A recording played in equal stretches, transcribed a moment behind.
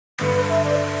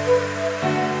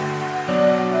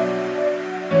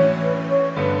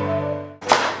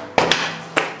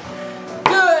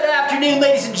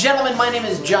my name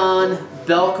is Jon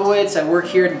Belkowitz. I work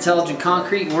here at Intelligent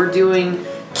Concrete, and we're doing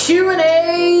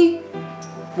Q&A,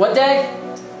 what day?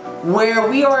 Where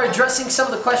we are addressing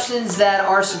some of the questions that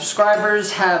our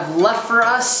subscribers have left for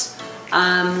us.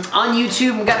 On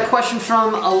YouTube, we got a question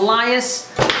from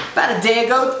Elias about a day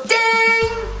ago.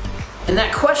 Dang! And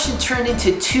that question turned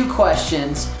into 2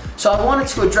 questions. So I wanted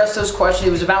to address those questions.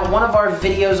 It was about one of our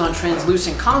videos on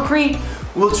translucent concrete,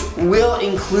 which we'll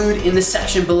include in the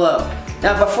section below.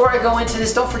 Now, before I go into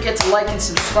this, don't forget to like and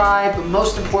subscribe, but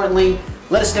most importantly,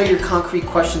 let us know your concrete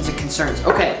questions and concerns.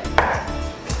 Okay,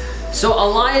 so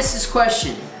Elias's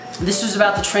question, this was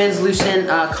about the translucent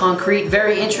concrete,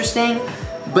 very interesting,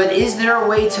 but is there a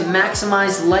way to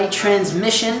maximize light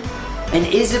transmission, and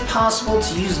is it possible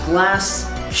to use glass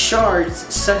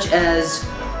shards such as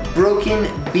broken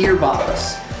beer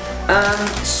bottles?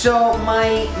 So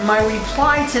my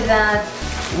reply to that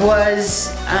was,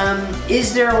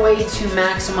 is there a way to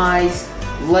maximize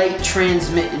light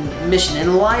transmission? And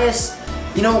Elias,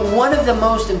 you know, one of the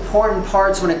most important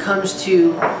parts when it comes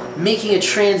to making a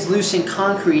translucent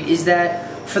concrete is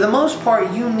that for the most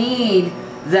part you need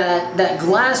that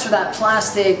glass or that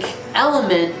plastic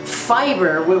element,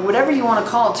 fiber, whatever you want to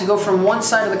call it, to go from one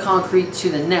side of the concrete to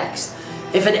the next.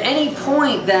 If at any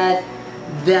point that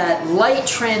light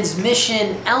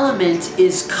transmission element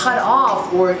is cut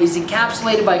off or is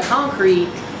encapsulated by concrete,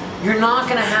 you're not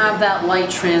going to have that light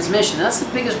transmission. That's the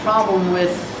biggest problem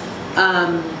with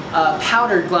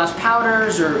powdered glass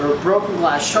powders or broken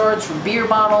glass shards from beer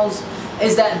bottles,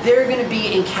 is that they're going to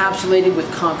be encapsulated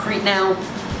with concrete. Now,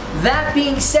 that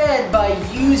being said, by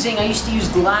using, I used to use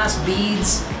glass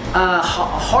beads,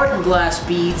 hardened glass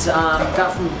beads,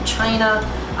 got from China.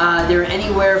 They're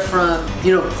anywhere from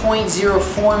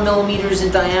 0.04 millimeters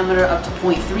in diameter up to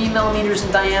 0.3 millimeters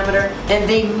in diameter, and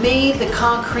they made the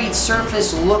concrete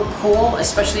surface look cool,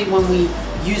 especially when we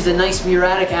used a nice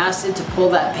muriatic acid to pull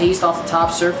that paste off the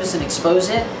top surface and expose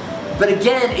it. But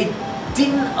again, it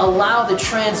didn't allow the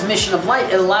transmission of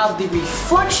light. It allowed the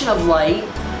reflection of light,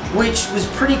 which was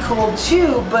pretty cool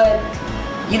too, but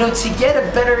to get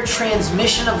a better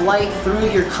transmission of light through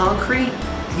your concrete,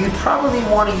 you'd probably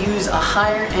want to use a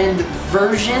higher end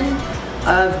version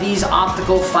of these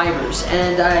optical fibers.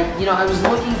 And I was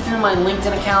looking through my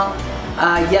LinkedIn account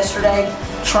yesterday,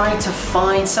 trying to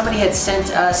find, somebody had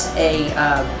sent us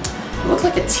it looked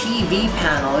like a TV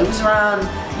panel. It was around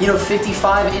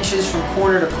 55 inches from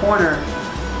corner to corner,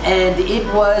 and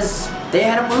they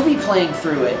had a movie playing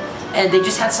through it, and they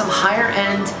just had some higher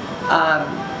end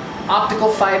optical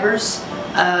fibers.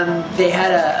 They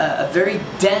had a very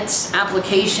dense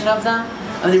application of them.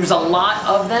 There was a lot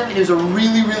of them, and it was a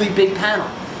really, really big panel.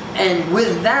 And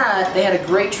with that, they had a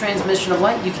great transmission of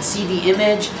light. You could see the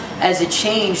image as it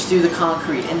changed through the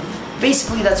concrete. And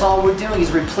basically, that's all we're doing,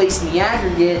 is replacing the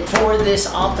aggregate for this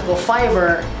optical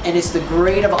fiber, and it's the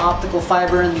grade of optical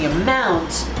fiber and the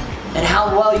amount and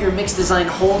how well your mix design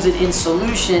holds it in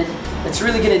solution that's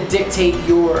really going to dictate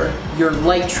your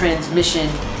light transmission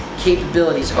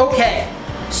capabilities. Okay,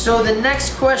 so the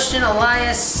next question,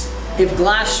 Elias, if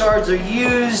glass shards are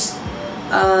used,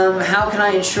 how can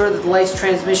I ensure that the light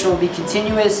transmission will be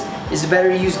continuous? Is it better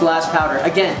to use glass powder?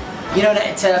 Again,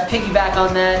 to piggyback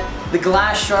on that, the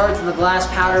glass shards and the glass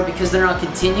powder, because they're not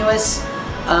continuous,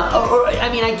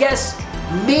 I guess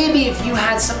maybe if you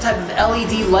had some type of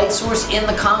LED light source in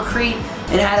the concrete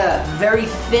and had a very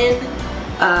thin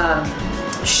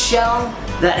shell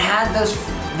that had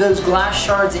those glass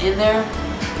shards in there,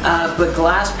 but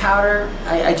glass powder,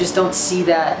 I just don't see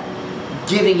that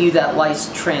giving you that light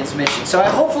transmission. So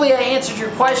hopefully I answered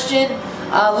your question.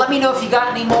 Let me know if you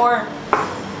got any more.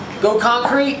 Go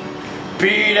concrete,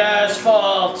 beat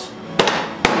asphalt.